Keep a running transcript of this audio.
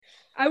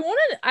I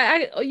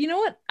wanted you know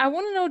what? I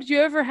want to know, did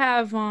you ever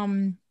have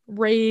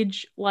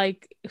rage,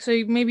 like, so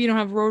maybe you don't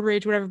have road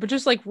rage, whatever, but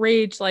just like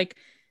rage, like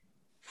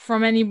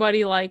from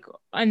anybody, like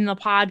in the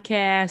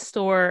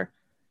podcast or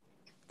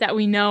that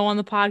we know on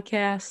the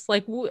podcast,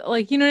 like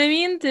like, you know what I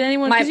mean? Did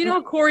anyone? Because My you know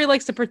how Corey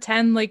likes to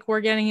pretend like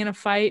we're getting in a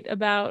fight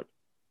about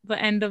the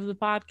end of the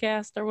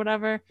podcast or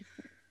whatever.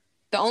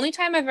 The only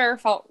time I've ever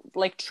felt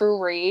like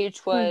true rage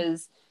Hmm.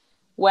 was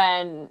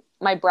when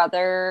my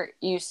brother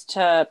used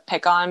to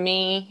pick on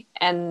me,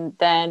 and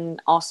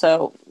then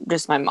also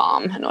just my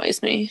mom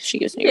annoys me. She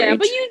gives me Yeah,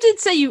 but rage. you did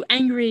say you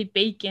angry at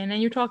bacon, and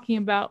you're talking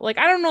about, like,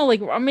 I don't know,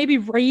 like, or maybe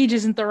rage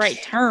isn't the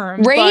right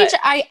term, Rage, but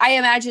I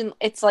imagine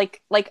it's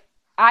like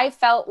I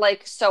felt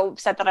like so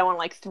upset that I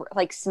want to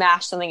like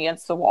smash something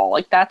against the wall.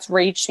 Like that's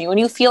rage to me. When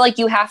you feel like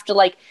you have to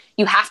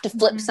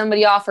flip Mhm.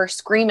 somebody off or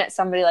scream at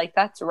somebody, like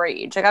that's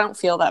rage. Like I don't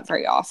feel that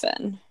very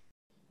often.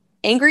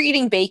 Angry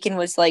eating bacon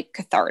was like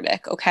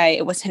cathartic, okay?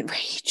 It wasn't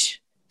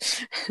rage.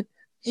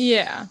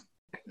 Yeah.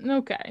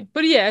 Okay.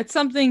 But yeah, it's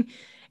something,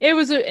 it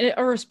was a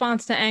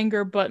response to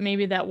anger, but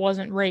maybe that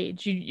wasn't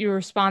rage. You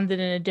responded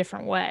in a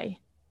different way.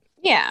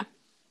 Yeah.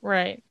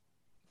 Right.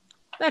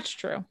 That's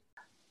true.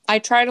 I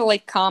try to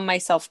like calm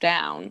myself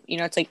down. You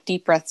know, it's like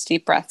deep breaths,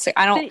 deep breaths. Like,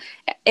 I don't,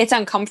 They it's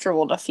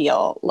uncomfortable to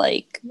feel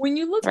like When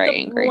you looked very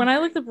up when angry. I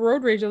looked up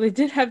road rage, they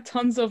did have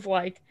tons of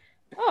like,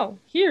 oh,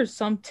 here's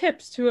some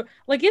tips to,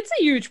 like, it's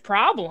a huge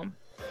problem.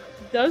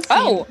 It does seem,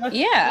 Oh,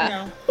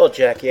 yeah. Well,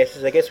 Jackie,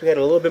 I guess we had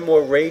a little bit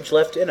more rage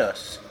left in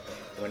us.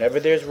 Whenever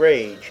there's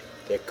rage,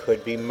 there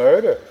could be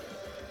murder.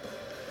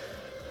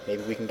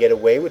 Maybe we can get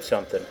away with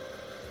something.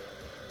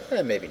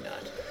 Maybe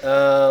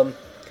not.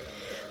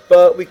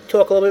 But we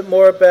talk a little bit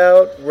more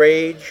about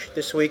rage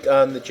this week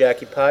on the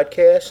Jackie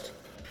podcast.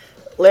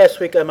 Last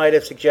week, I might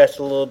have suggested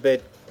a little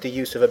bit the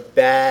use of a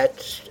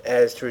bat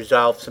as to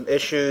resolve some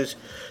issues.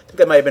 I think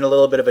that might have been a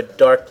little bit of a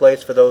dark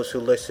place for those who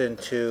listen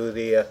to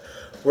the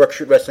Work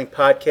Shoot Wrestling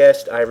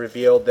podcast. I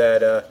revealed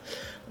that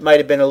might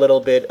have been a little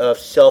bit of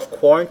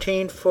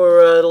self-quarantine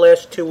for the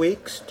last 2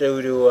 weeks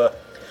due to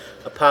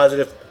a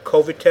positive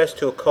COVID test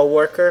to a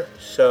coworker.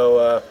 So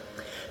I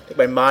think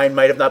my mind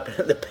might have not been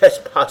in the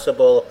best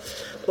possible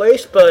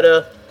place,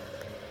 but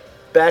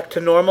back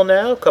to normal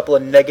now. A couple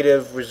of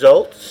negative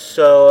results,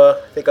 so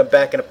I think I'm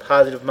back in a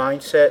positive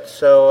mindset.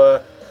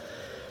 So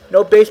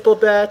no baseball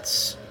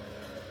bats.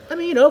 I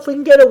mean, if we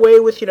can get away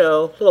with, a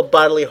little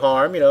bodily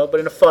harm, but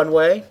in a fun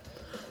way.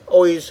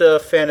 Always a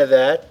fan of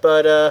that.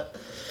 But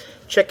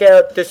check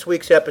out this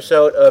week's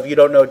episode of You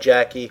Don't Know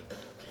Jackie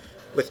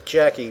with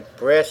Jackie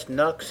Brass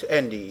Knucks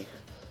Endy,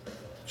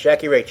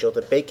 Jackie Rachel,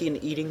 the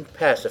bacon-eating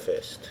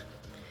pacifist,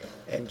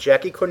 and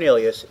Jackie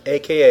Cornelius,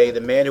 aka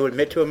the man who would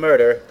admit to a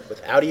murder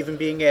without even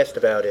being asked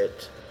about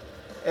it.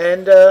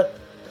 And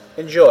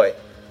enjoy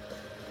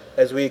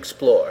as we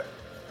explore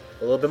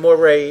a little bit more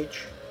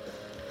rage,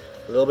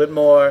 a little bit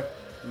more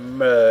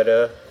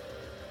murder,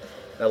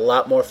 and a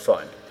lot more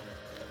fun.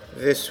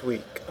 This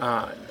week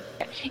on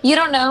You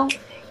don't know.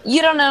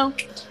 You don't know.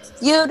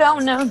 You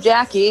don't know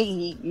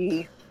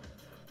Jackie.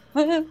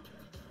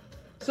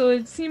 so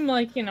it seemed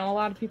like, a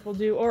lot of people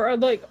do, or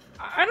like,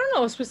 I don't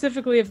know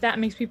specifically if that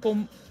makes people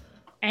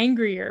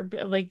angrier,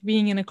 like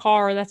being in a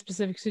car or that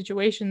specific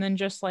situation, than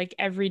just like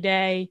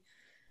everyday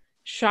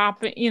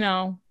shopping,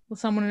 with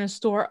someone in a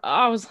store.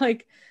 I was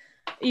like,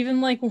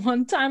 even like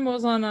one time I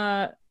was on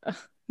a,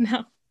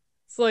 now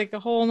it's like a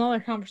whole nother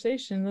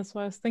conversation. That's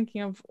why I was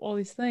thinking of all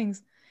these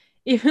things.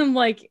 Even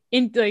like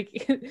in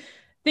like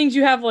things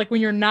you have like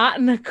when you're not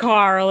in a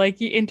car,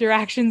 like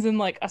interactions in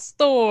like a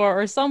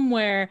store or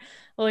somewhere.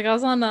 Like I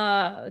was on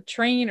a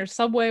train or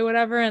subway,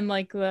 whatever, and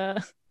like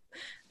the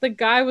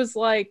guy was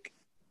like,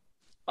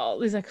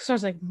 oh, he's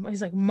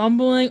like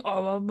mumbling,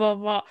 oh, blah blah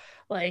blah,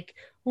 like,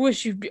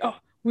 wish you'd be, oh,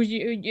 would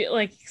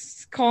like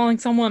calling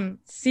someone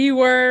c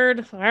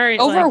word, all right,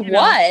 Over like,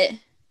 what?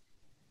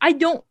 I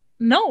don't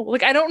know.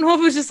 Like, I don't know if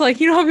it was just like,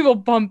 how people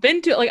bump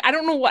into it. Like, I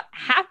don't know what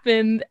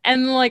happened.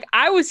 And like,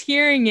 I was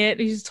hearing it.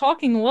 He's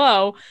talking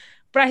low,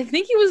 but I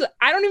think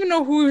I don't even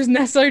know who he was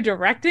necessarily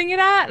directing it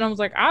at. And I was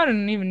like, I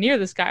didn't even hear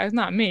this guy. It's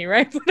not me,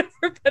 right?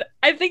 Whatever. But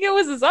I think it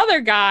was this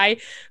other guy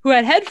who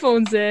had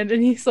headphones in.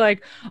 And he's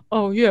like,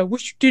 oh, yeah,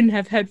 wish you didn't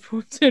have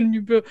headphones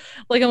in.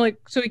 Like, I'm like,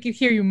 so he could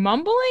hear you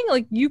mumbling?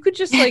 Like, you could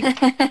just like,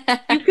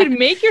 you could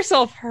make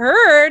yourself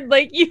heard.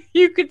 Like,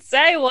 you could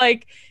say,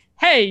 like,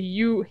 hey,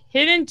 you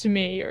hit into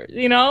me, or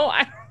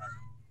I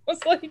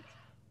was like,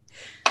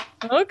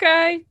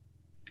 okay.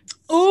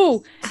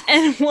 Oh,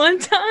 and one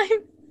time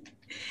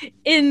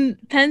in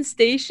Penn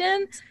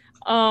Station,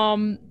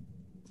 um,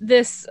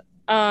 this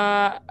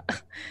I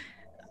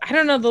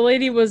don't know, the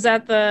lady was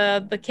at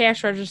the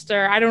cash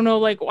register. I don't know,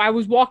 like, I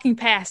was walking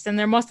past and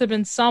there must have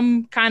been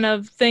some kind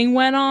of thing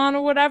went on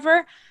or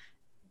whatever,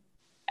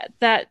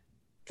 that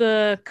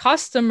the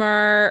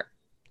customer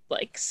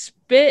like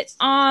spit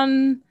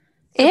on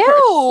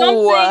Ew.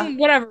 something,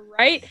 whatever,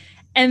 right?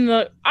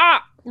 And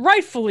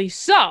rightfully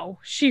so,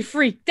 she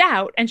freaked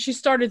out and she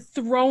started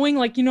throwing,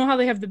 like, how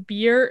they have the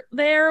beer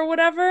there or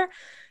whatever.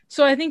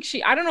 So I think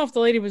I don't know if the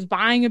lady was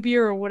buying a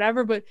beer or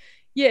whatever, but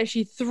Yeah,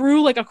 she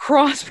threw like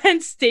across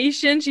Penn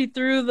Station. She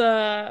threw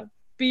the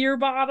beer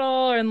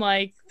bottle and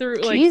like threw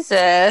like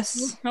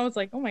Jesus. I was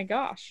like, oh my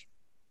gosh.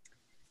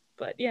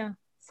 But yeah,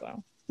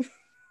 so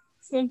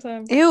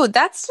sometimes. Ew,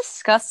 that's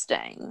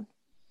disgusting.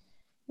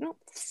 You don't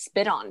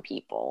spit on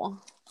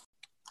people.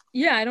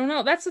 Yeah, I don't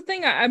know. That's the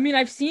thing. I mean,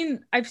 I've seen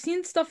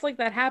stuff like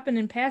that happen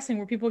in passing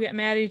where people get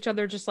mad at each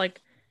other just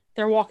like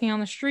they're walking on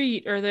the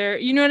street or they're,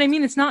 you know what I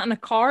mean? It's not in a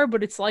car,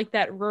 but it's like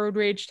that road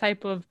rage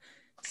type of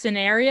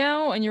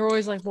scenario, and you're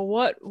always like, well,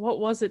 what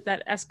was it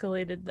that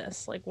escalated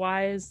this? Like,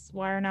 why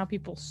are now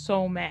people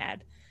so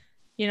mad?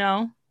 You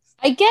know?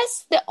 I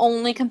guess the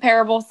only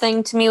comparable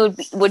thing to me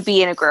would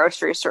be in a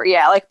grocery store.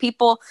 Yeah, like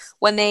people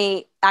when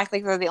they act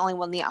like they're the only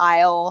one in the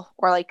aisle,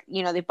 or like,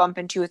 you know, they bump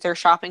into with their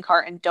shopping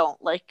cart and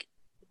don't like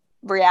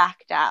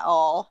react at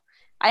all.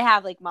 I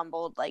have like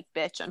mumbled like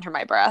bitch under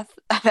my breath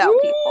about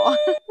people.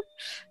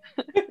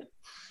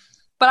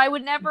 But I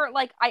would never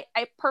like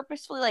I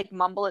purposefully like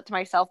mumble it to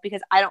myself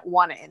because I don't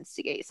want to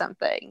instigate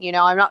something. You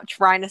know, I'm not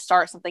trying to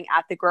start something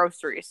at the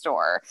grocery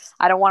store.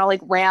 I don't want to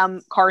like ram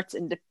carts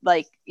into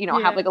like, you know,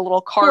 have like a little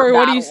cart Corey,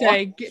 battle. what do you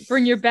say?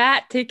 Bring your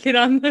bat, take it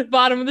on the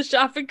bottom of the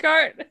shopping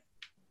cart.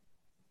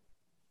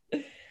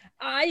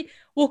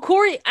 Well,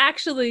 Corey,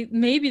 actually,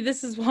 maybe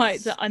this is why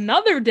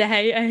another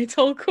day I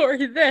told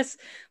Corey this.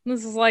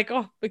 This is like,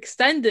 oh,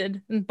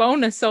 extended and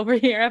bonus over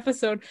here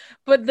episode.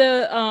 But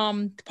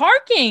the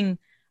parking,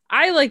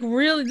 I like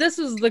really, this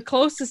was the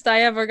closest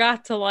I ever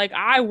got to like,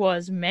 I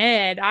was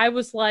mad. I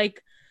was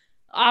like,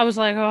 oh,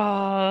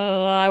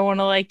 I want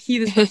to like key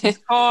this person's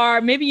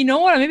car. Maybe, you know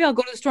what? Maybe I'll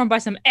go to the store and buy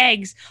some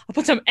eggs. I'll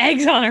put some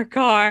eggs on her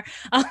car.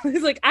 I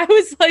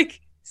was like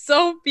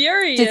so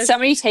furious. Did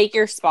somebody take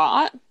your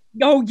spot?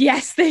 Oh,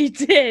 yes, they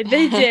did.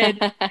 They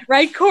did.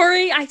 Right,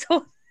 Corey? I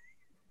told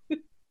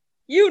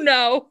you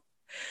know.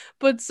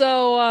 But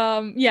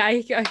so, yeah,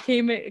 I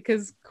came in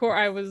because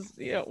I was,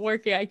 you know,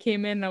 working. I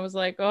came in and I was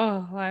like,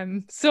 oh,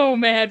 I'm so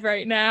mad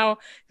right now.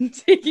 I'm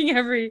taking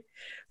every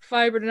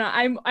fiber to not.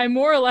 I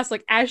more or less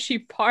like as she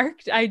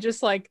parked, I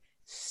just like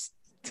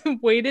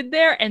waited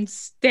there and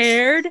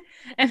stared,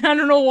 and I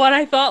don't know what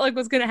I thought like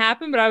was gonna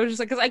happen, but I was just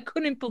like, because I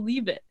couldn't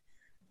believe it.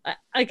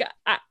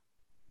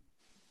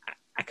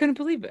 I couldn't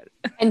believe it.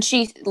 And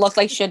she looked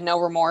like she had no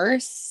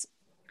remorse.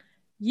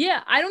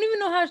 Yeah, I don't even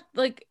know how,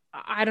 like,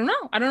 I don't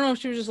know. I don't know if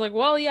she was just like,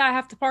 well, yeah, I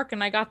have to park,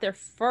 and I got there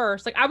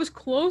first. Like, I was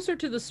closer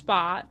to the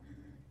spot.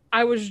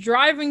 I was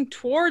driving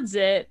towards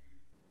it.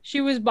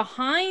 She was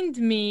behind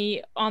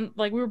me on,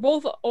 like, we were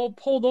both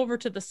pulled over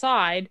to the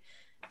side.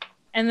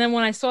 And then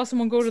when I saw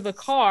someone go to the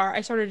car, I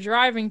started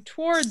driving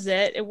towards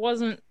it. It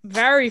wasn't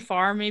very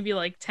far, maybe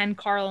like 10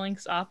 car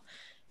lengths up.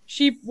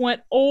 She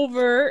went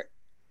over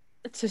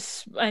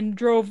and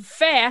drove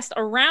fast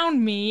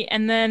around me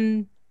and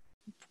then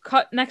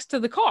cut next to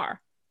the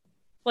car,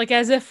 like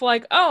as if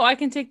like, oh, I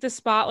can take this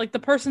spot. Like the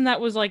person that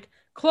was like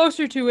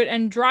closer to it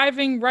and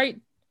driving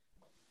right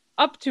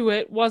up to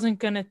it wasn't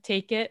gonna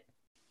take it.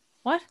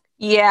 What?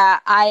 Yeah,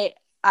 I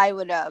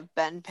would have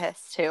been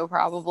pissed too,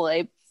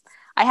 probably.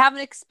 I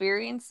haven't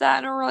experienced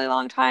that in a really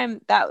long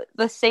time. That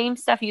the same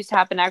stuff used to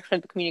happen actually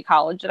at the community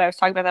college that I was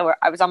talking about, that where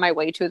I was on my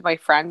way to with my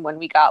friend when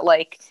we got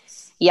like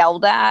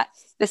yelled at.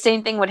 The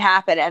same thing would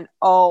happen, and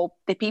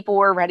the people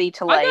were ready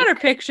to like. I got her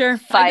picture.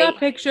 Fight. I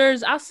got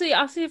pictures. I'll see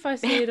if I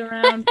see it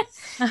around.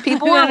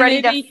 People were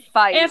ready to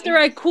fight. After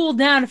I cool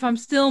down, if I'm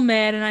still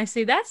mad and I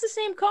say that's the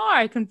same car,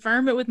 I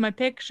confirm it with my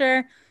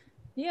picture.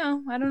 I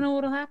don't know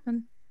what'll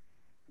happen.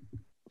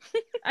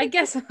 I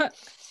guess I'm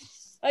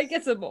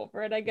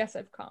over it. I guess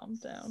I've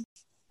calmed down.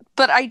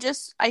 But I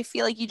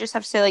feel like you just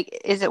have to say like,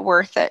 is it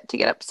worth it to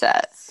get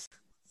upset?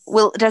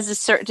 Does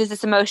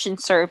this emotion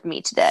serve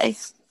me today?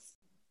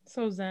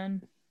 So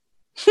zen.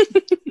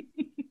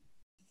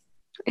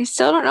 I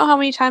still don't know how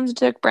many times it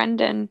took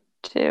Brendan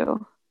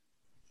to.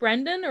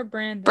 Brendan or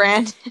Brandon?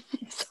 Brandon.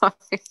 Sorry.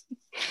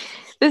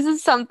 This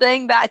is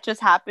something that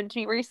just happened to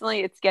me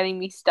recently. It's getting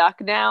me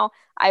stuck now.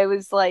 I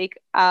was like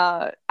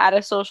at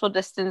a social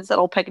distance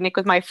little picnic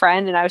with my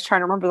friend, and I was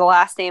trying to remember the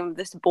last name of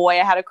this boy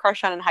I had a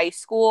crush on in high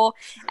school.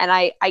 And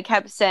I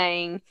kept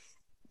saying,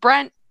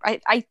 Brent.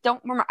 I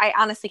don't remember. I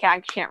honestly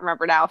can't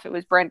remember now if it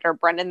was Brent or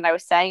Brendan that I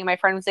was saying. And my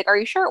friend was like, are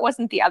you sure it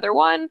wasn't the other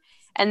one?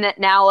 And that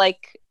now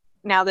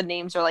the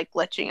names are like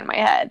glitching in my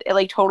head. It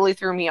like totally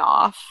threw me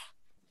off.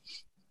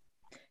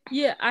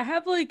 Yeah, I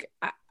have like,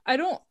 I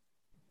don't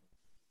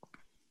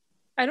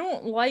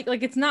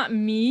like it's not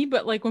me,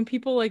 but like when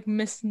people like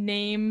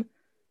misname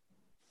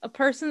a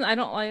person, I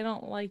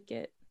don't like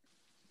it.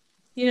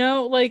 You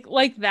know,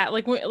 like that,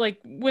 like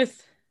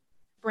with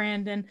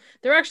Brandon.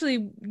 There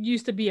actually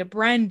used to be a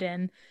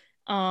Brendan.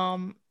 I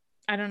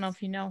don't know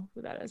if you know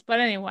who that is, but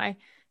anyway.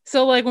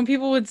 So like when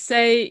people would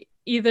say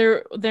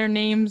either their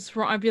names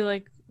wrong, I'd be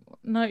like,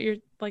 no, you're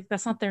like,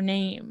 that's not their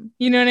name.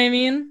 You know what I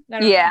mean?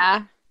 Yeah.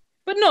 Know.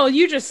 But no,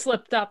 you just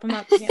slipped up. I'm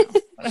not,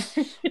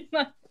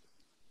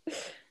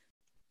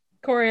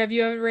 Corey, have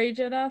you ever raged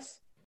at us?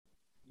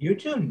 You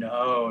two?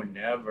 No,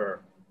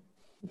 never.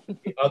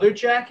 The other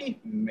Jackie?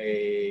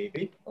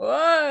 Maybe.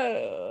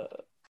 Whoa.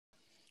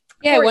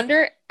 Yeah,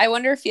 Corey- I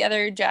wonder if the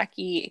other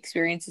Jackie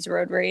experiences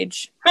road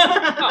rage.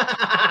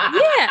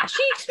 Yeah,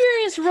 she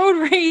experienced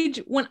road rage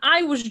when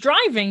I was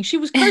driving. She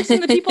was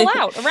cursing the people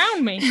out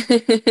around me.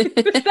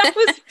 That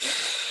was.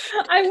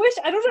 I wish.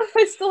 I don't know if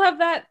I still have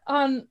that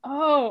on.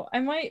 Oh, I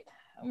might.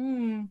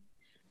 I'm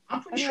I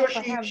pretty don't know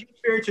sure if I have- she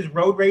experiences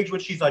road rage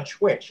when she's on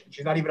Twitch.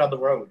 She's not even on the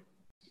road.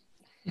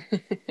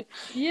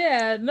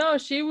 Yeah, no,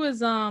 she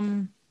was.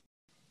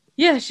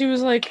 Yeah, she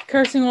was like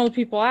cursing all the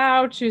people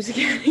out. She was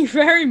getting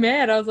very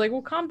mad. I was like,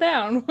 "Well, calm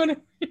down."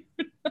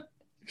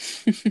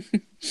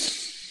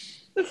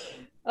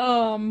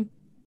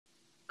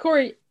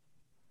 Corey,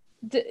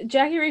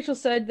 Jackie Rachel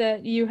said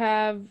that you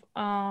have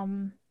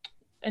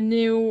a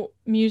new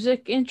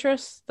music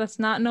interest that's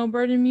not No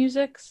Burden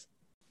Musics.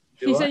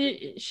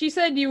 She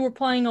said you were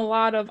playing a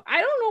lot of,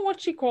 I don't know what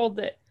she called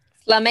it.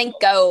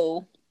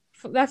 Flamenco.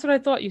 That's what I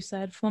thought you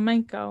said.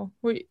 Flamenco.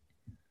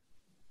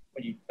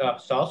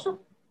 Salsa?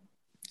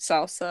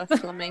 Salsa,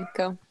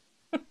 flamenco.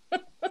 I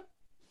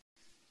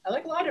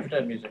like a lot of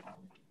different music.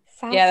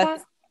 Salsa? Yeah,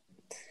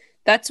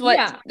 that's what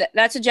Yeah.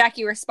 that's what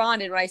Jackie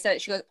responded when I said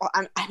it. She goes, "Oh,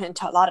 I'm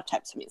into a lot of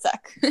types of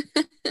music."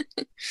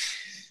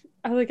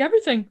 I like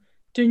everything.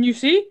 Didn't you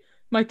see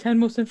my 10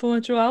 most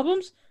influential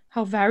albums?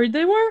 How varied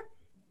they were?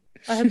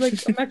 I had like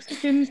a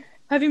Mexican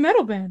heavy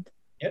metal band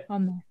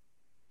on there.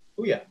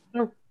 Oh yeah.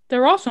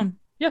 They're awesome.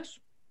 Yes.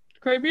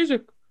 Great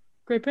music.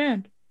 Great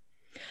band.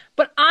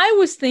 But I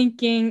was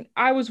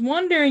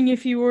wondering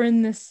if you were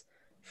in this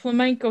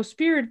flamenco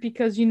spirit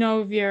because you know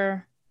of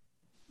your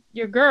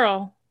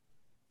girl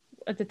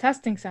at the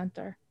testing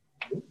center.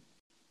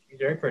 She's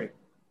very pretty.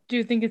 Do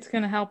you think it's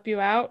going to help you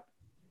out?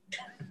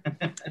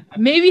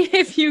 Maybe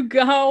if you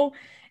go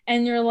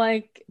and you're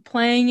like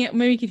playing it,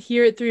 maybe you could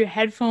hear it through your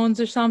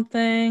headphones or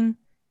something.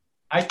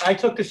 I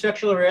took the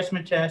sexual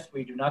harassment test.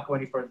 We do not go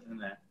any further than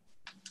that.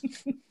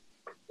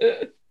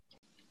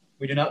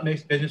 We do not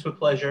mix business with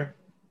pleasure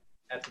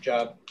at the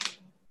job.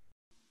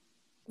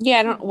 Yeah,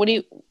 I don't. What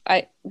would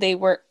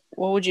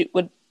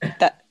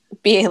that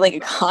be like a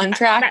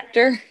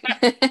contractor?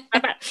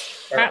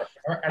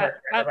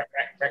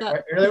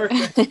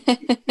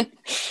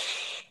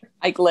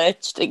 I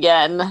glitched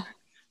again.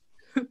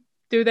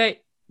 Do they?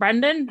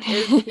 Brendan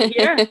is he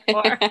here?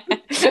 Or...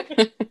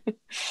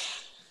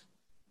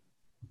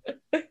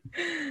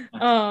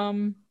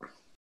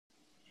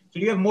 So do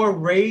you have more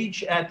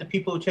rage at the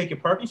people who take your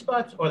parking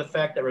spots, or the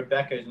fact that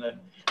Rebecca is in the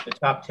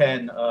top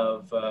 10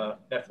 of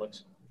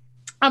Netflix?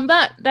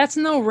 That's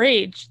no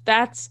rage.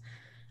 That's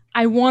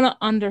I want to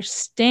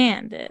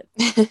understand it.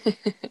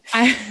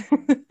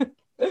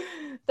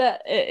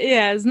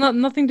 It's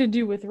nothing to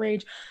do with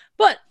rage.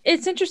 But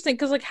it's interesting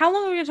because like how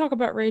long are we gonna talk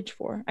about rage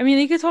for? I mean,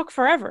 you could talk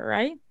forever,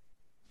 right?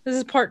 This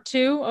is part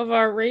 2 of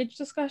our rage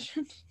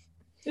discussion.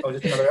 Oh,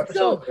 is this another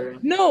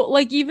episode? No,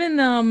 like even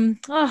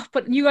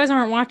but you guys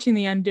aren't watching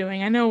The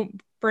Undoing. I know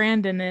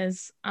Brandon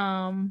is.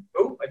 Oh,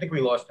 I think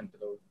we lost him for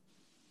those.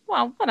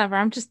 Well,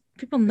 whatever.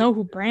 People know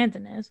who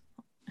Brandon is.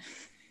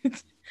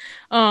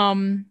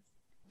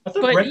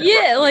 But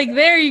yeah, like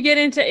there you get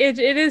into it.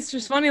 It is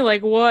just funny.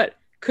 Like, what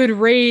could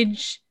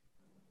rage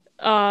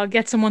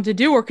get someone to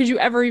do, or could you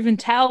ever even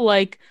tell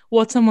like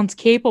what someone's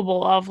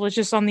capable of? Let's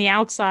just on the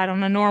outside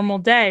on a normal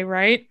day,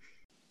 right?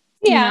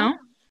 Yeah. You know?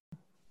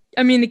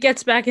 I mean, it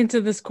gets back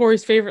into this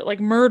Corey's favorite like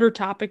murder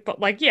topic,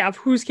 but like, yeah,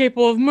 who's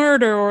capable of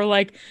murder? Or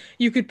like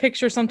you could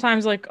picture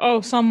sometimes like,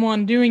 oh,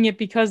 someone doing it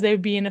because they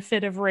would be in a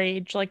fit of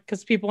rage, like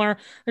because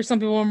there's some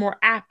people who are more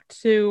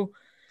apt to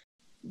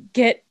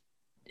get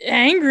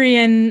angry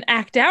and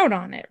act out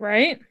on it,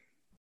 right?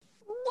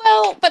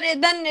 Well, but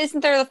then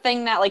isn't there the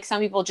thing that like some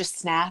people just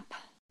snap?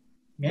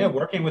 Yeah,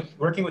 working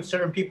with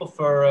certain people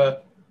for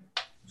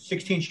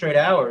 16 straight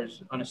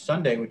hours on a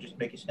Sunday would just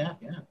make you snap.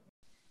 Yeah,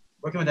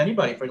 working with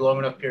anybody for a long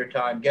enough period of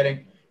time,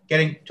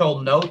 getting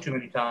told no too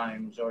many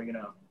times, or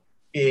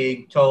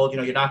being told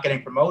you're not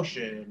getting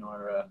promotion,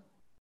 or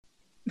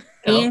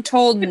being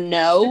told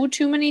no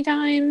too many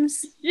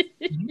times.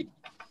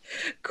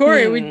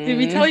 Corey, did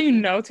we tell you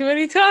no too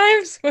many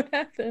times? What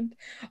happened?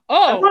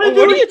 Oh, what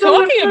are you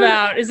so talking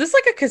about? Is this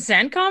like a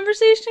consent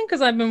conversation?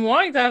 Because I've been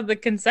wanting to have the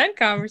consent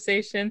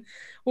conversation.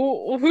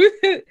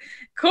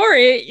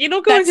 Corey, you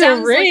don't go into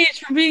a rage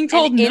from being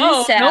told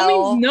no. No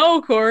means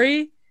no,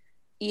 Corey.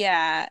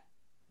 Yeah,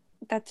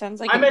 that sounds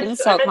like an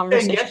insult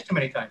conversation. Yes too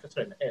many times. That's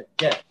what I meant.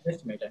 Yeah,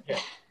 yes too many times. Yeah.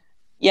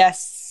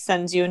 Yes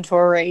sends you into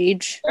a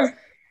rage.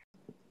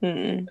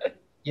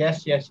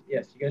 Yes. You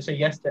gotta say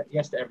yes to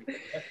everything.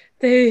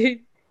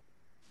 They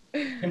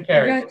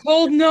got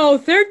told no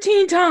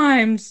 13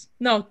 times.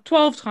 No,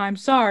 12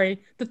 times.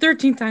 Sorry. The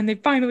 13th time they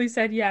finally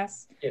said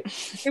yes. Yeah.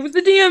 It was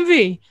the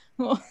DMV.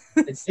 The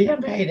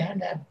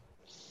DMV.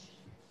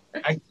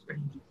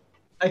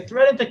 I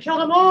threatened to kill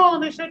them all,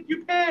 and they said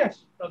you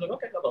passed. I was like,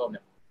 okay, I'll go home now.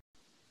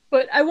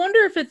 But I wonder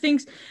if it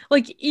thinks,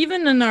 like,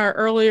 even in our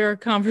earlier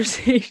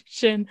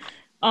conversation,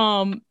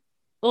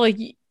 like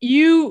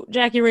you,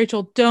 Jackie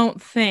Rachel,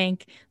 don't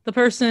think the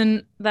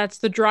person that's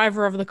the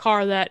driver of the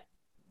car that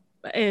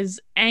is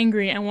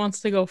angry and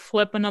wants to go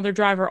flip another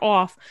driver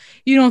off,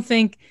 you don't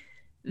think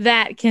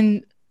that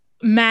can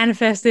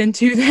manifest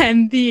into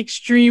then the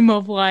extreme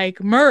of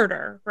like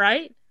murder,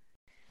 right?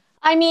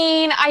 I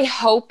mean, I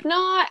hope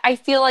not. I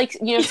feel like,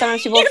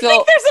 sometimes people You feel.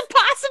 think there's a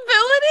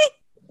possibility?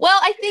 Well,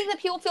 I think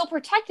that people feel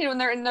protected when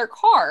they're in their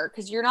car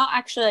because you're not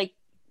actually like,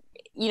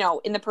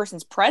 in the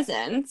person's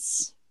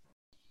presence.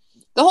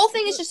 The whole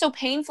thing is just so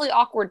painfully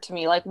awkward to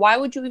me. Like, why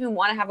would you even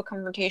want to have a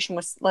confrontation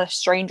with a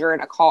stranger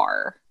in a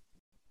car?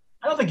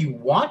 I don't think you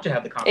want to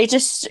have the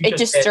conversation. It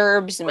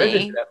disturbs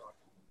me.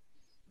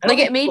 Like,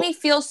 it made me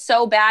feel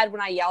so bad when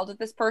I yelled at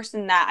this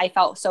person that I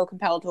felt so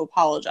compelled to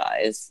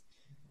apologize.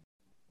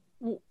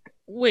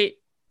 Wait,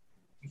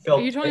 are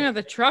you talking about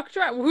the truck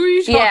driver? Who are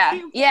you talking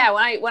about? Yeah.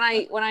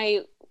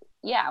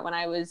 When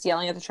I was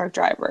yelling at the truck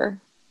driver.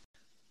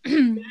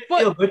 Did it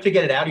feel good to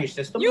get it out of your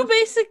system? You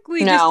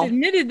basically just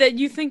admitted that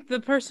you think the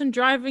person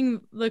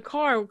driving the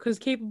car was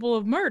capable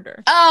of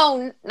murder.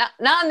 Oh,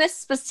 not in this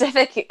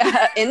specific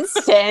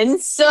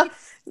instance.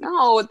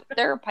 No,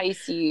 they're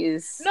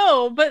Pisces.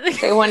 No, but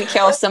they wouldn't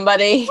kill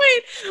somebody.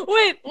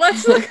 Wait.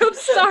 Let's look up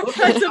star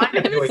signs of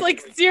famous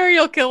like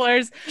serial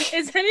killers.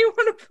 Is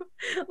anyone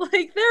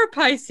like they're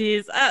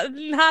Pisces?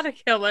 Not a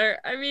killer.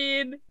 I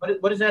mean,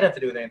 what does that have to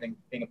do with anything?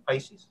 Being a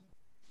Pisces.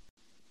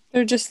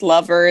 They're just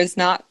lovers,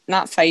 not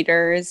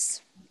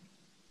fighters.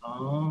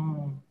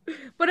 Oh.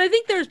 But I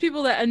think there's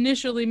people that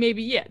initially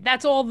maybe,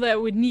 that's all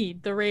that would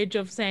need. The rage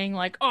of saying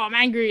like, oh, I'm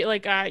angry,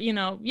 like,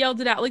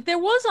 yelled it out. Like there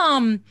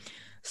was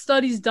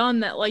studies done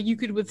that like you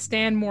could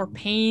withstand more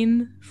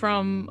pain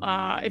from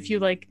if you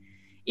like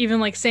even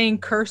like saying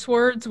curse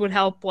words would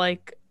help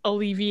like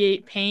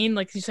alleviate pain.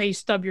 Like you say you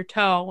stub your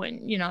toe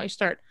and, you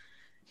start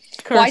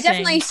cursing. Well, I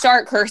definitely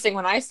start cursing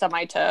when I stub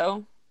my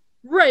toe.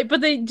 Right, but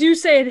they do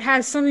say it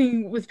has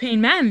something with pain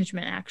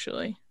management,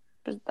 actually.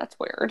 But that's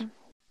weird.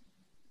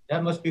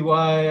 That must be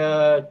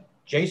why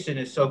Jason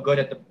is so good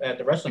at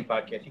the wrestling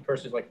podcast. He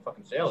curses like a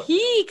fucking sailor.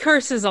 He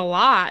curses a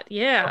lot,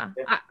 yeah. Oh,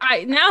 yeah.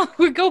 I now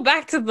we go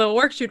back to the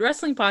Work Shoot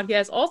Wrestling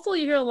podcast. Also,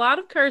 you hear a lot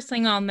of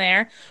cursing on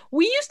there.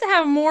 We used to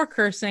have more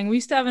cursing. We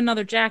used to have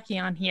another Jackie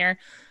on here.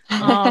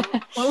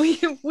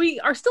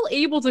 We are still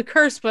able to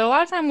curse, but a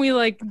lot of time we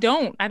like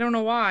don't. I don't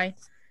know why.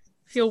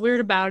 Feel weird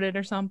about it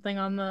or something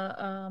on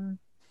the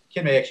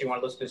Kid may actually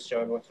want to listen to this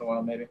show every once in a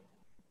while, maybe.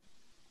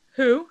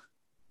 Who?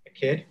 A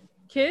kid?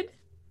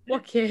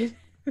 What kid?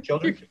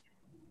 Children?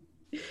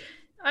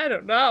 I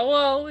don't know.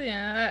 Well,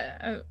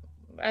 yeah,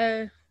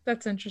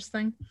 that's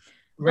interesting.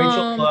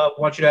 Rachel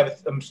wants you to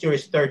have a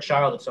mysterious third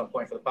child at some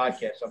point for the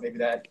podcast, so maybe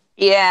that.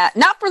 Yeah,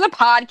 not for the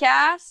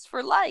podcast,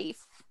 for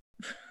life.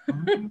 I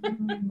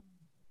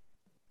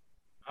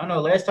don't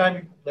know. Last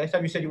time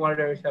you said you wanted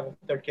to have a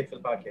third kid for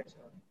the podcast.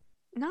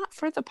 Not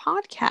for the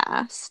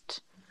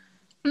podcast.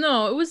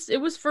 No, it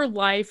was for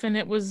life, and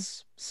it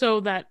was so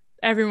that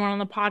everyone on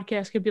the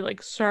podcast could be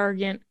like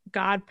surrogate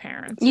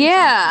godparents.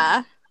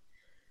 Yeah.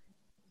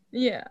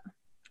 Yeah.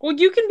 Well,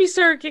 you can be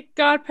surrogate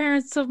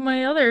godparents of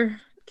my other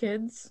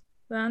kids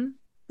then.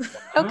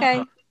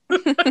 Okay.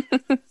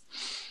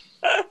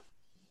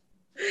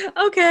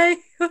 Okay,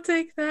 I'll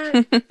take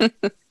that.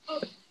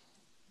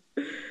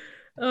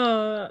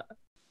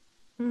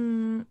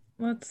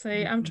 Let's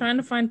see. I'm trying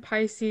to find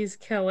Pisces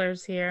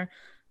killers here.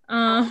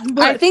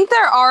 But I think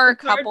there are a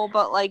couple,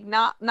 but like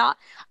not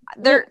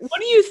there. What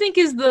do you think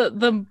is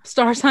the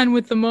star sign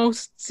with the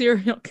most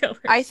serial killers?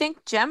 I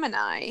think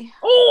Gemini.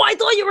 Oh, I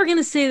thought you were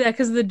gonna say that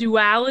because of the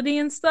duality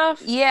and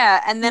stuff.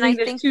 Yeah, and then I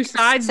think two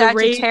sides,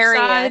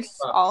 Sagittarius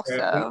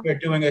also. We're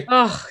doing it.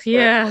 Oh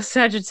yeah,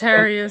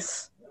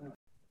 Sagittarius.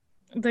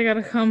 They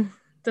gotta come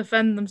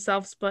defend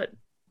themselves, but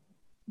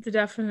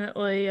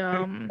definitely.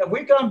 Have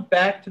we gone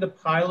back to the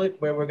pilot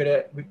where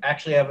we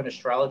actually have an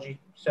astrology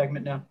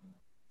segment now?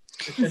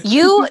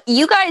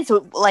 You guys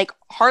like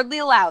hardly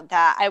allowed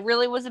that. I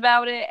really was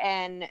about it,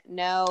 and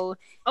no,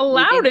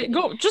 allowed it.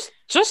 Go just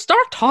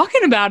start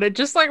talking about it.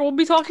 Just like we'll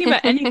be talking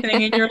about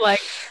anything, and you're like,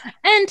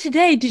 and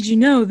today, did you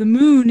know the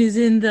moon is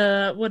in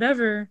the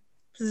whatever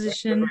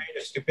position?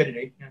 The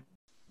stupidity. Yeah.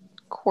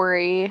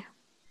 Corey,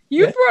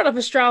 you brought up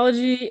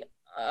astrology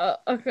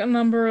a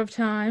number of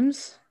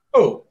times.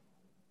 Oh.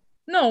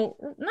 No,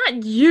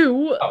 not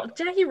you. Oh.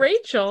 Jackie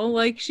Rachel.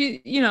 Like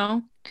she,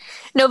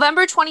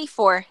 November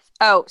 24th.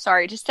 Oh,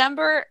 sorry,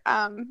 December.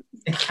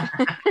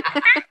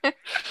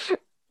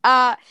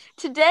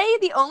 Today,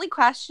 the only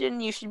question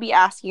you should be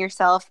asking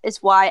yourself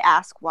is why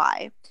ask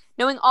why.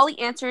 Knowing all the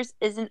answers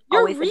isn't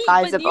always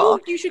advisable.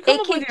 You should come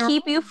it can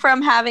keep you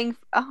from having.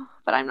 Oh,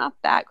 but I'm not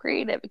that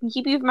creative. It can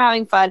keep you from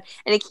having fun,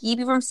 and it can keep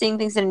you from seeing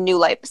things in a new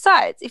light.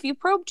 Besides, if you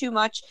probe too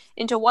much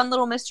into one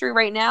little mystery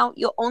right now,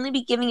 you'll only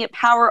be giving it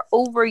power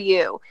over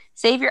you.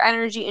 Save your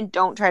energy and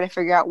don't try to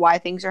figure out why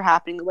things are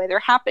happening the way they're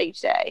happening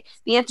today.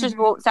 The answers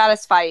won't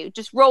satisfy you.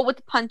 Just roll with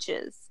the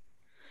punches.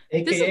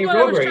 AKA this is what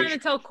I was trying to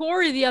tell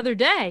Corey the other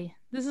day.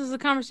 This is the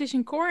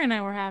conversation Corey and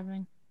I were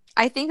having.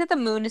 I think that the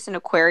moon is in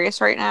Aquarius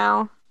right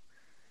now.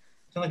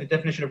 Sounds like the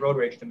definition of road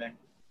rage to me.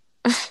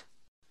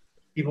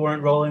 People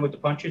weren't rolling with the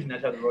punches, and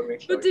that's how the road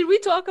rage started. But did we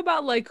talk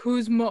about like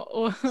who's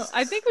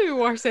I think we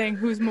were saying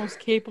who's most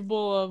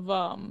capable of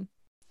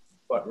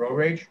What, road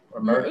rage or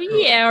murder?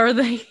 Yeah, or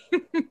like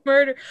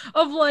murder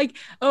of like,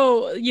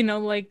 oh,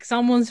 like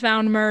someone's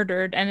found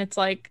murdered, and it's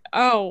like,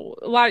 oh,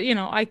 a lot,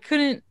 I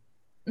couldn't.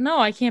 No,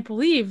 I can't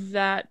believe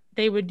that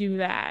they would do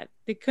that.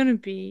 It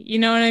couldn't be. You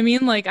know what I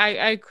mean? Like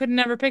I could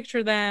never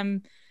picture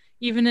them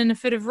even in a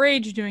fit of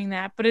rage doing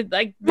that. But it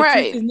like the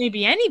truth is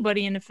maybe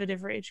anybody in a fit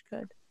of rage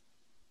could.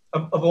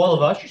 Of all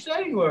of us, you're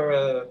saying,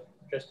 or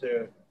just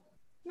a?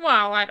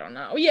 Well, I don't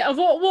know. Yeah,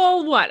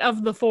 well, what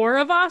of the four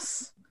of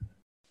us?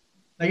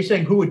 Now you're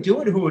saying who would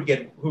do it, or who would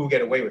get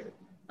away with it?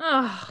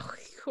 Oh,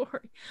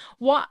 Corey.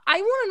 Why?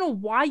 I want to know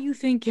why you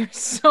think you're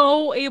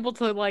so able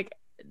to like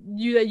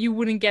you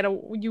would get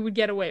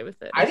away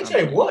with it. I didn't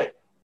say I would.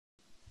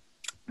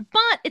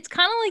 But it's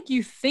kind of like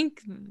you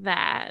think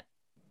that.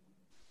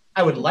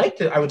 I would like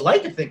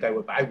to think I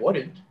would, but I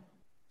wouldn't.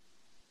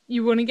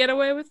 You wouldn't get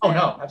away with it? Oh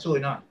no,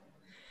 absolutely not.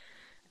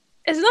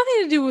 It's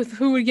nothing to do with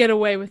who would get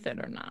away with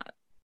it or not.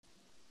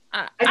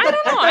 I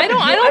don't know.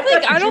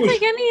 I don't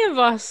think any of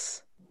us.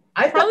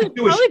 Probably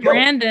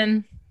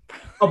Brandon.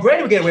 Oh,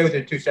 Brandon would get away with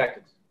it in 2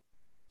 seconds.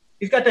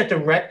 He's got that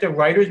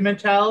director-writer's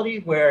mentality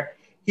where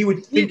he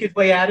would think his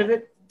way out of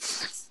it.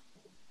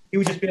 He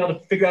would just be able to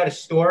figure out a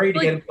story to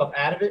get himself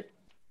out of it.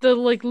 The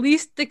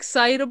least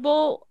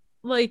excitable,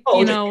 like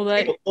people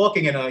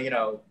talking in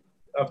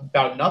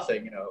about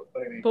nothing,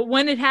 But I mean, but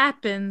when it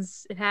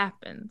happens, it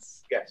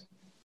happens. Yes,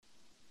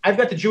 I've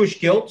got the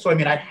Jewish guilt, so I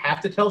mean, I'd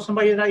have to tell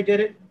somebody that I did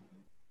it.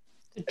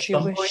 The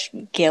Jewish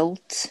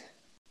guilt.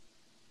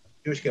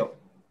 Jewish guilt.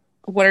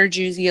 What are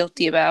Jews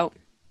guilty about?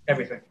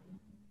 Everything.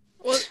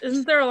 Well,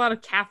 isn't there a lot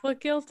of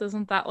Catholic guilt?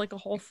 Isn't that like a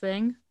whole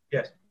thing?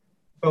 Yes.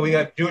 But we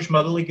got Jewish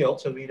motherly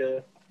guilt, so we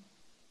got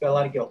a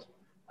lot of guilt.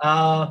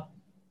 I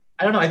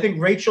don't know. I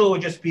think Rachel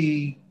would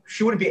she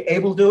wouldn't be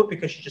able to do it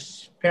because she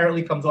just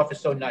apparently comes off as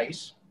so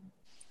nice.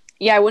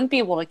 Yeah, I wouldn't be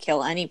able to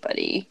kill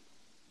anybody.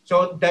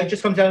 So that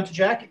just comes down to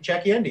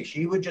Jackie Endy.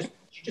 She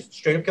just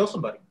straight up kill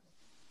somebody.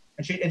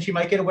 And she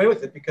might get away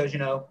with it because,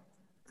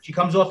 she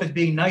comes off as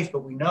being nice, but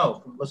we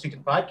know from listening to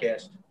the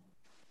podcast,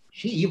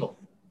 she's evil.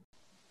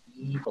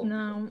 Evil.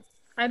 No,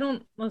 I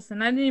don't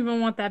listen. I didn't even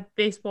want that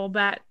baseball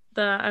bat.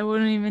 I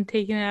wouldn't even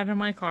taken it out of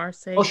my car.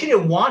 Oh, she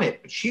didn't want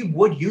it, but she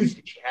would use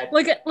it. She had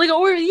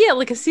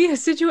a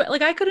situation.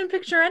 Like I couldn't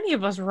picture any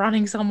of us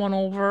running someone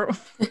over,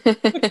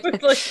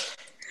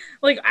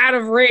 like out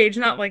of rage,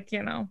 not like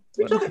What are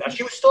you talking about?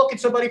 She was stalking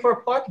somebody for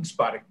a parking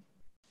spot.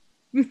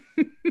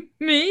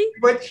 Me?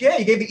 But yeah,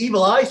 you gave the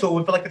evil eye,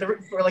 so for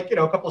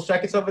a couple of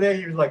seconds over there,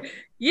 you was like,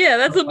 yeah,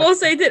 that's the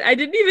most I did. I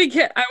didn't even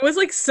get. I was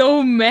like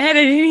so mad.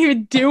 I didn't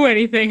even do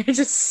anything. I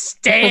just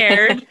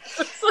stared.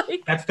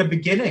 That's the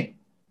beginning.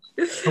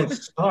 So it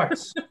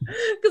starts.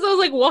 Because I was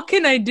like, what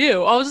can I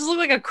do? I was just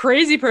like a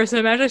crazy person.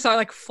 Imagine I started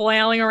like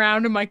flailing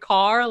around in my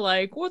car,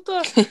 like what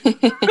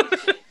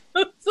the.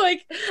 It's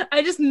like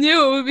I just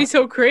knew it would be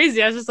so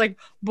crazy. I was just like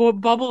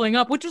bubbling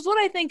up, which is what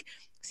I think.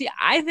 See,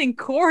 I think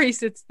Corey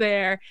sits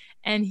there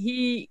and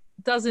he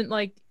doesn't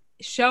like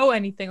show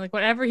anything. Like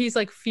whenever he's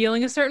like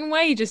feeling a certain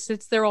way, he just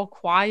sits there all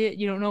quiet.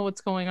 You don't know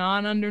what's going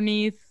on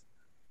underneath.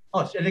 Oh,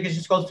 I think it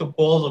just goes to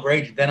balls of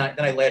rage. Then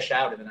I lash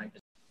out and then I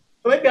just.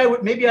 So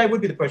maybe I would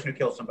be the person who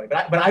kills somebody,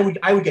 but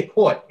I would get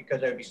caught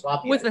because I would be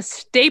sloppy. With a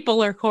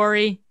stapler,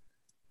 Corey.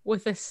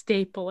 With a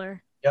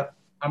stapler. Yep,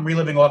 I'm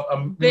reliving off.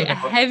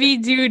 Heavy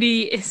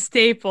duty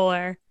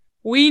stapler.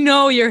 We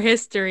know your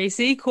history.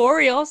 See,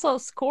 Corey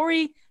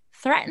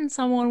threatened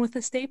someone with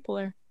a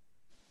stapler.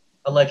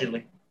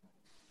 Allegedly.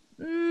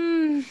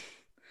 No.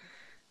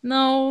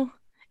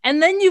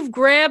 And then you've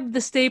grabbed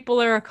the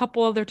stapler a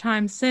couple other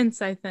times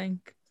since, I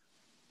think.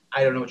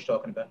 I don't know what you're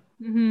talking about.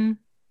 Mm-hmm.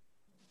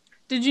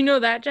 Did you know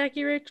that,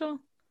 Jackie Rachel?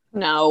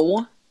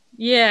 No.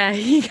 Yeah,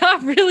 he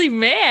got really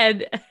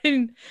mad.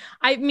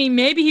 I mean,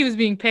 maybe he was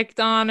being picked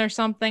on or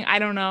something. I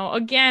don't know.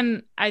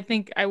 Again, I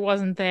think I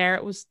wasn't there.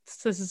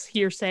 This is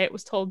hearsay. It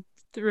was told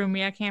through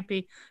me. I can't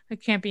be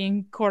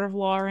in court of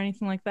law or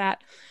anything like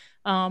that.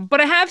 But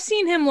I have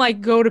seen him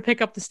like go to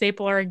pick up the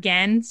stapler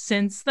again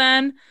since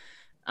then.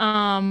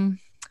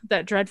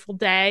 That dreadful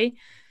day.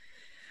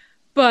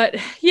 But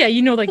yeah,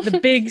 like the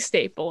big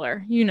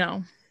stapler,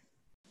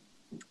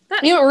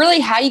 Really,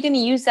 how are you going to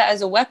use that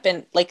as a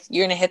weapon? Like,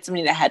 you're going to hit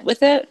somebody in the head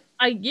with it?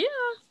 I guess.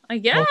 I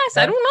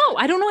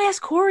don't know.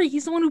 Ask Corey.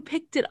 He's the one who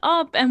picked it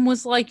up and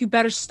was like, you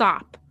better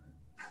stop.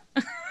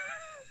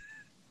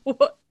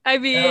 What? I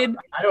mean...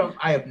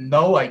 I have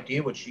no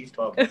idea what she's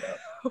talking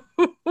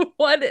about.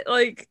 What?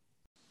 Like...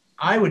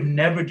 I would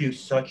never do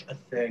such a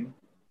thing.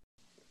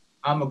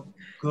 I'm a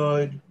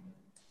good...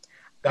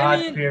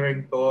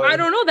 God-fearing boy. I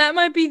don't know. That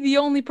might be the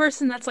only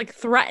person that's like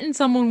threatened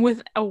someone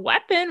with a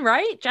weapon,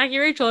 right? Jackie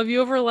Rachel, have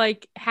you ever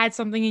like had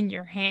something in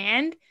your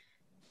hand?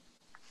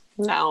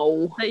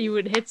 No. That you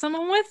would hit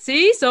someone with?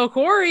 See? So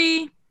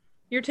Corey,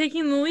 you're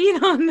taking the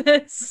lead on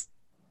this.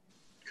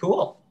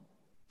 Cool.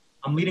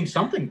 I'm leading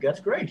something.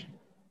 That's great.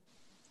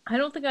 I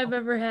don't think I've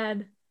ever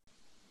had...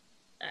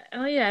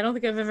 I don't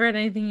think I've ever had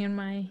anything in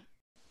my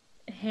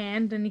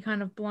hand, any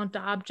kind of blunt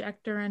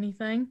object or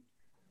anything.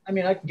 I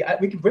mean,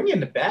 we can bring you in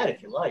the bat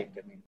if you like.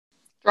 I mean,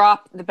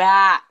 drop the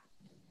bat.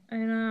 I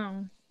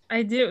know.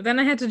 I do. Then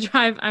I had to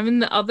drive. I'm in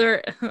my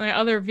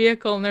other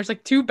vehicle, and there's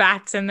like 2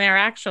 bats in there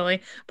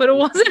actually, but it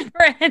wasn't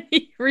for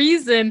any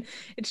reason.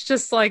 It's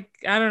just like,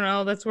 I don't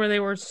know. That's where they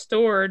were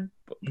stored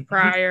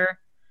prior.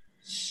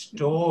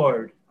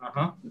 Stored.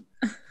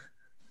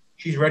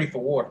 She's ready for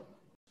war.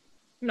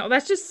 No,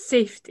 that's just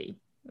safety.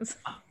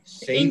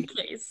 Safe. In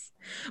case.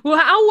 Well,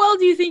 how well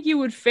do you think you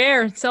would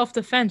fare in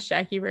self-defense,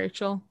 Jackie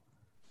Rachel?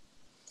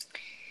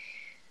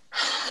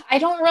 I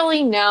don't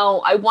really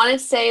know. I want to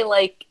say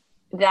like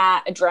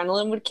that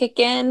adrenaline would kick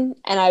in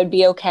and I would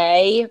be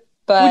okay.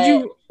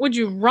 But would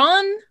you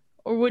run,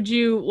 or would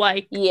you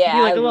like be like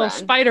I'd a little run.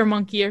 spider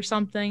monkey or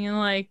something and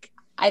like?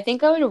 I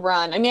think I would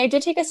run. I mean, I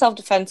did take a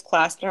self-defense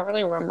class, but I don't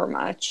really remember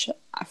much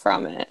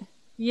from it.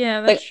 Yeah,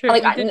 that's true. We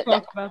did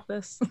talk about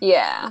this.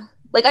 Yeah.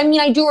 Like, I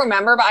mean, I do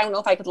remember, but I don't know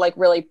if I could like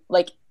really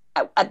like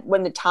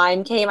when the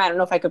time came, I don't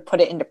know if I could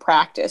put it into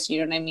practice.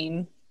 You know what I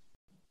mean?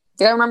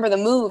 Like, I remember the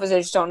moves.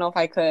 I just don't know if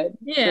I could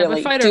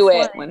really do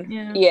it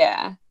when.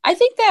 Yeah. I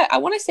think that I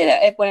want to say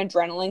that when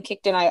adrenaline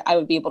kicked in, I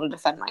would be able to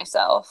defend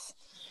myself.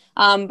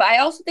 But I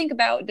also think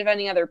about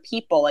defending other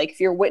people. Like, if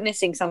you're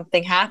witnessing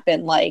something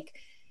happen, like,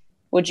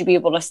 would you be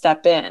able to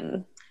step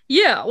in?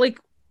 Yeah, like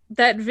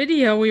that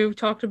video we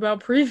talked about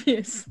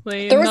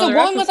previously. There was a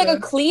woman with like a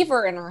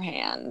cleaver in her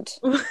hand.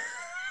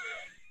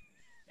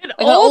 An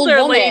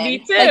older lady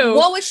too. Like,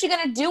 what was she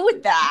gonna do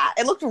with that?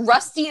 It looked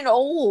rusty and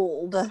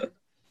old.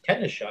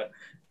 Tetanus shot.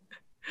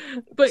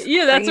 But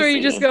yeah, that's where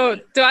you just go,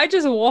 do I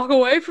just walk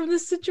away from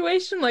this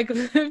situation? Like,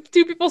 if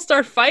 2 people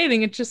start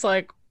fighting, it's just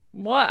like,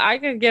 what? I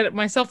can get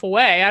myself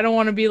away. I don't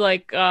want to be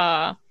like,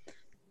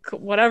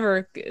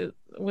 whatever.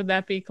 Would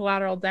that be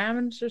collateral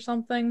damage or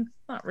something?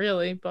 Not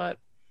really, but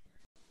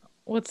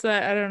what's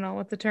that? I don't know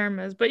what the term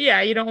is. But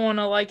yeah, you don't want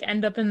to like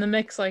end up in the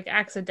mix like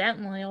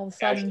accidentally. All of a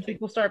sudden,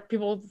 people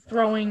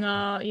throwing,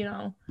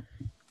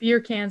 beer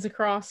cans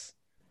across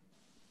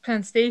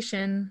Penn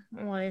Station.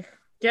 Like,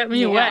 get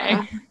me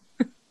away.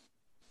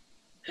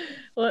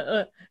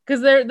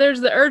 Because there's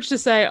the urge to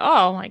say,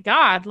 oh my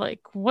God, like,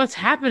 what's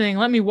happening?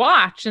 Let me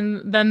watch.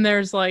 And then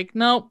there's like,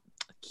 nope.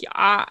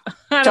 I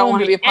don't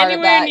want to be part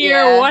anywhere of that,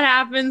 near what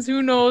happens.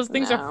 Who knows?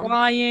 Things are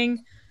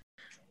flying.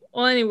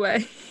 Well,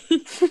 anyway.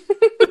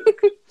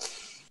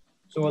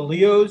 So are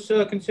Leos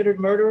considered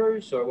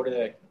murderers, or what are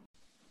they?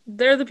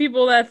 They're the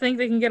people that think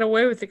they can get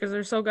away with it because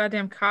they're so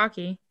goddamn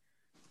cocky.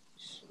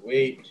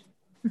 Sweet.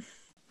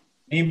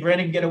 Me and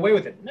Brandon can get away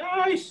with it.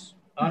 Nice.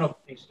 I don't know if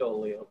he's still a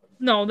Leo.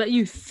 No, that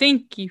you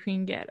think you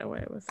can get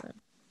away with it.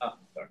 Oh,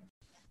 sorry.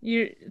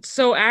 You're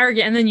so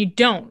arrogant, and then you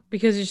don't,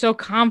 because you're so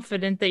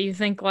confident that you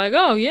think like,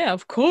 oh yeah,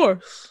 of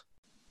course,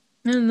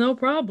 and no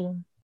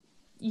problem.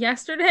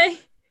 Yesterday,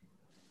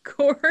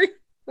 Corey,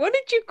 what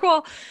did you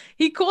call?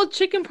 He called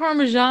chicken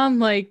parmesan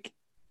like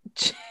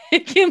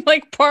chicken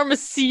like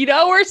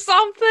parmasito or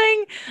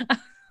something.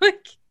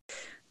 Like,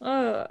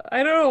 I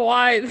don't know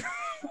why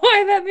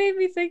that made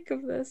me think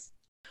of this.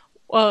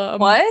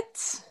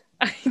 What?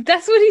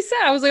 That's what he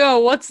said. I was like,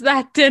 oh, what's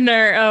that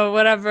dinner? Oh,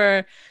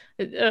 whatever.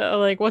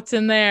 Like, what's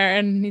in there?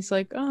 And he's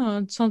like, oh,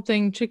 it's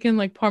something chicken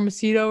like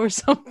parmasito or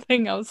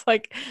something. I was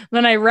like,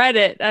 then I read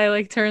it. I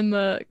like turned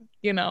the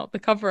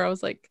cover. I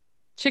was like,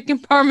 chicken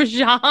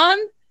parmesan?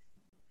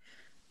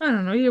 I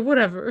don't know. Yeah,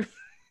 whatever.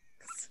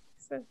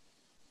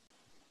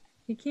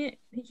 He can't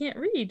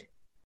read.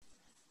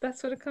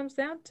 That's what it comes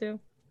down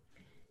to.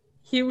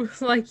 He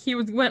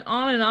went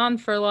on and on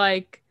for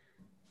like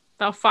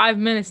about 5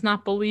 minutes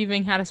not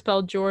believing how to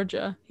spell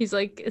Georgia. He's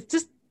like, it's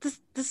just this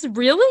is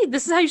really?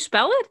 This is how you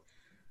spell it?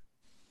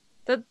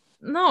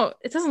 No,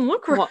 it doesn't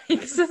look right.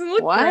 It doesn't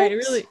look right.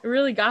 It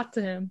really got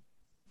to him.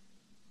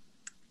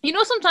 You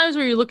know, sometimes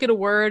where you look at a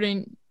word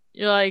and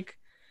you're like,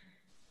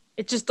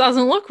 it just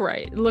doesn't look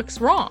right. It looks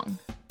wrong.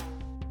 I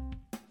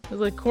was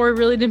like, Corey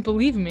really didn't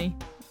believe me.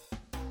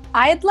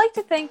 I'd like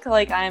to think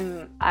like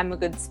I'm a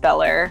good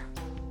speller.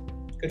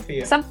 Good for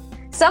you. Some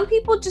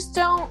people just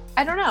don't.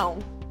 I don't know.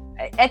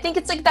 I think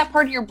it's like that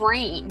part of your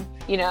brain.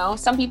 You know,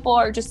 some people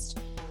are just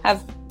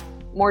have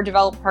more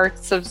developed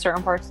parts of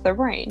certain parts of their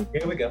brain.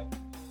 Here we go.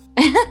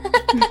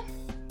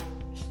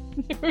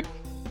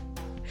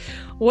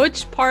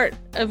 Which part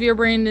of your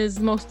brain is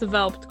most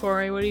developed,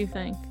 Corey? What do you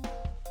think?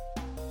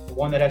 The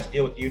one that has to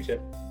deal with you two.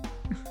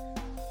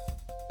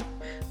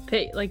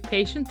 Like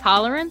patience,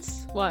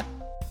 tolerance, what?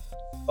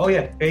 Oh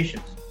yeah,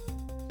 patience.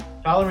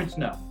 Tolerance,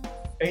 no.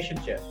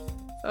 Patience, yes.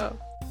 Oh.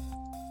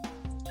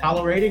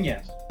 Tolerating,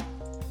 yes.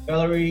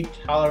 Very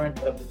tolerant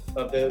of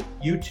the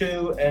you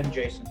two and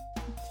Jason.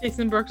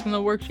 Jason Brooks from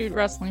the Workshoot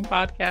Wrestling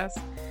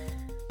Podcast.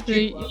 So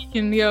you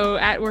can go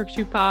at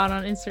Workshoot Pod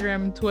on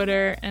Instagram and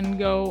Twitter, and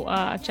go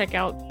check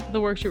out the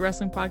Workshoot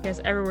Wrestling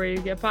Podcast everywhere you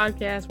get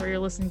podcasts, where you're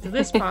listening to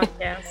this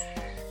podcast.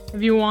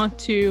 If you want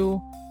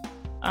to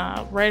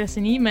write us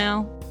an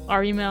email,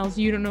 our email is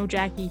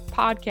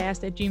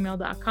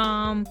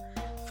youdon'tknowjackiepodcast@gmail.com.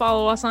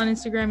 Follow us on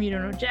Instagram, You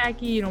Don't Know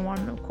Jackie, You Don't Want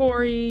to Know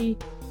Corey.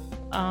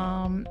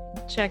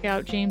 Check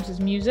out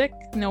James's music,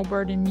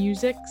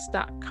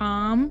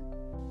 noburdenmusics.com.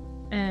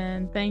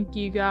 And thank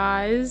you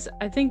guys.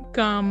 I think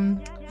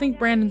think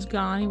Brandon's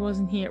gone. He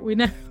wasn't here. We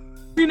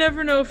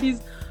never know if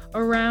he's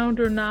around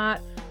or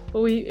not. But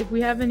if we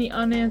have any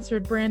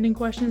unanswered Brandon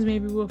questions,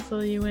 maybe we'll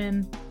fill you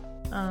in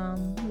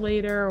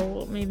later,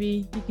 or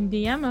maybe you can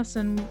DM us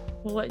and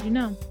we'll let you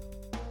know.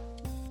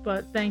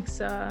 But thanks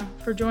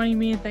for joining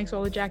me, and thanks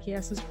all the Jackie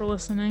S's for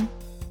listening.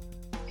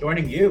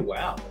 Joining you,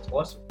 wow, that's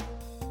awesome.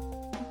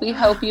 We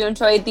hope you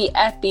enjoyed the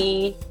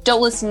epi.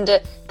 Don't listen to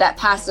that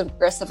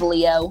passive-aggressive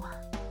Leo.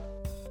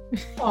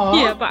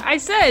 Yeah, but I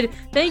said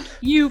thank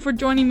you for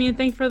joining me, and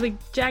thank for the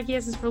Jackie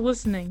S's for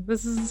listening.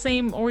 This is the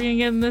same. Are we gonna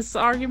get in this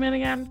argument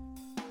again?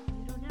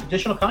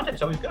 Additional content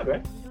is always good,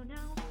 right?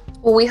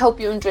 Well, we hope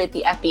you enjoyed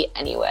the epi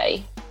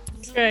anyway.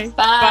 Okay.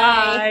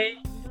 Bye.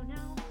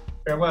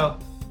 Farewell.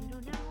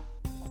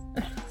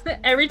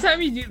 Every time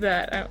you do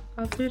that,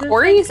 I'll do this.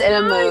 Corey's in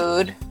a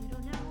mood.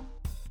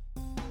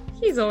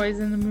 He's always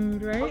in the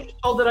mood, I right? was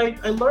told that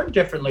I learned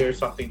differently or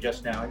something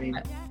just now. I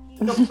mean,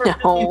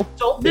 No.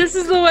 This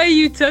is the way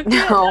you took it?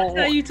 No. That's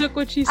how you took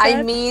what she said?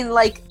 I mean,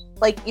 like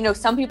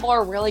some people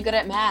are really good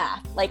at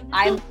math. Like,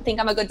 I think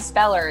I'm a good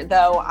speller,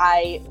 though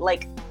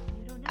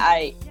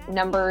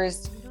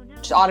numbers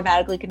just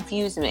automatically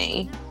confuse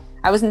me.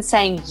 I wasn't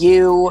saying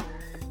you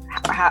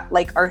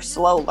are a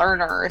slow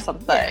learner or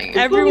something.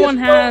 Everyone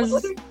has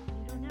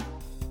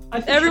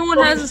I think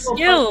a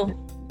skill.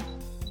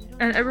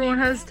 And everyone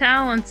has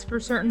talents for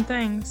certain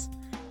things.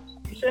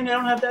 You saying I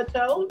don't have that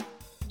talent?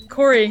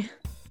 Corey,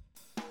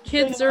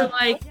 kids are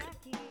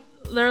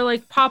they're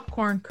like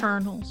popcorn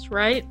kernels,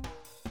 right?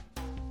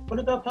 What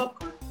about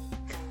popcorn?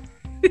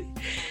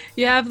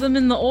 You have them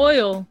in the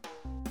oil,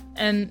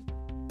 and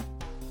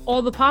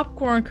all the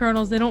popcorn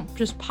kernels, they don't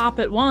just pop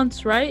at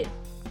once, right?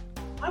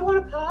 I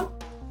want to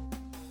pop.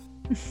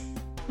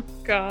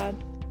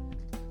 God.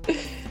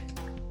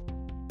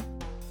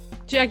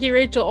 Jackie,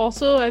 Rachel,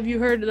 also, have you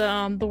heard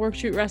the Work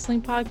Shoot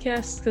Wrestling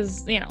podcast?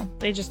 Because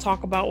they just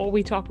talk about what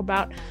we talk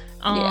about.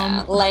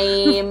 Yeah,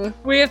 lame.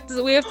 we have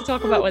to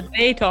talk about what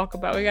they talk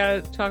about. We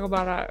gotta talk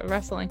about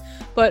wrestling,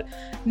 but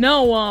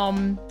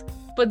no,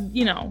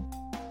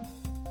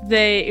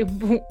 they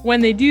when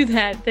they do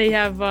that, they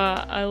have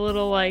a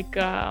little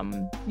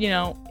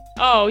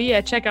oh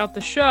yeah, check out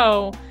the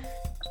show,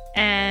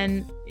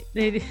 and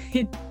there's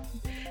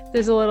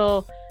a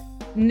little.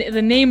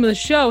 The name of the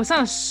show, it's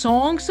not a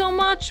song so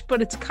much,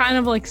 but it's kind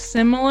of like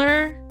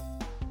similar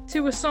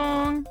to a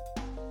song.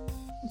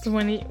 So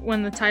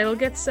when the title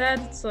gets said,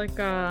 it's like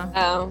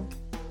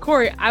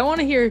Corey, I want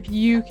to hear if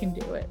you can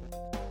do it.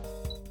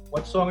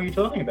 What song are you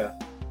talking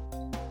about?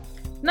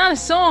 Not a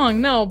song,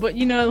 no, but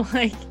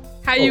like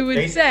how you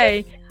would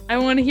say, I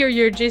want to hear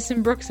your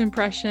Jason Brooks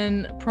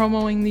impression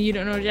promoting the You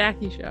Don't Know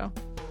Jackie show.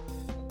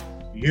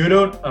 You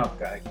don't. Oh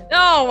God.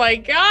 Oh my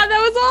God, that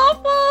was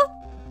awful.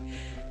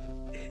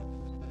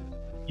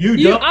 You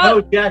don't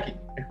know Jackie.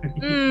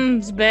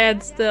 It's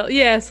bad still.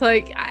 Yeah, it's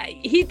like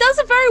he does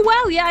it very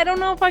well. Yeah, I don't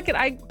know if I could.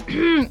 I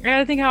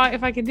gotta think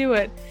if I could do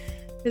it.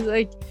 It's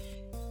like,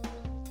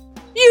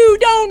 you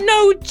don't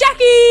know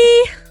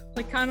Jackie,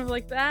 like kind of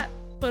like that,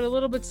 but a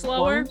little bit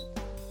slower.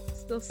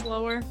 Still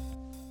slower.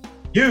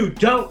 You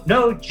don't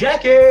know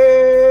Jackie.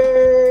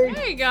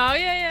 There you go.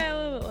 Yeah, a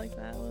little bit like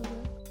that. A little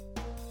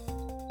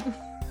bit.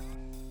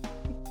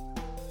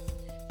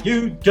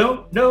 You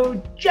don't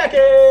know Jackie.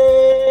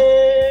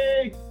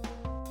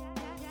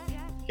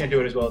 Can't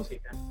do it as well as he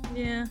can.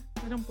 Yeah,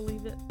 I don't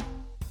believe it.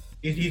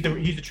 He's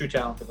the true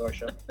talent of our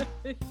show.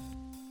 It's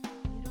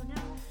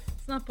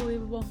not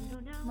believable.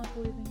 I'm not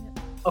believing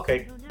it.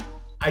 Okay,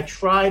 I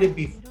try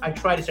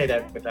to say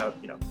that without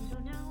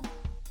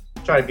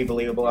try to be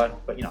believable on,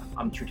 but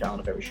I'm the true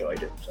talent of every show I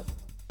do. So.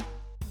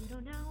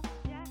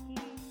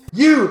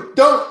 You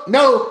don't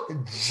know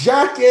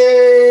Jackie.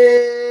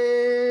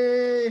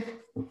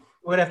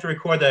 We're gonna have to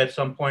record that at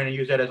some point and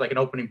use that as like an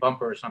opening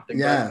bumper or something.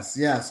 Yes.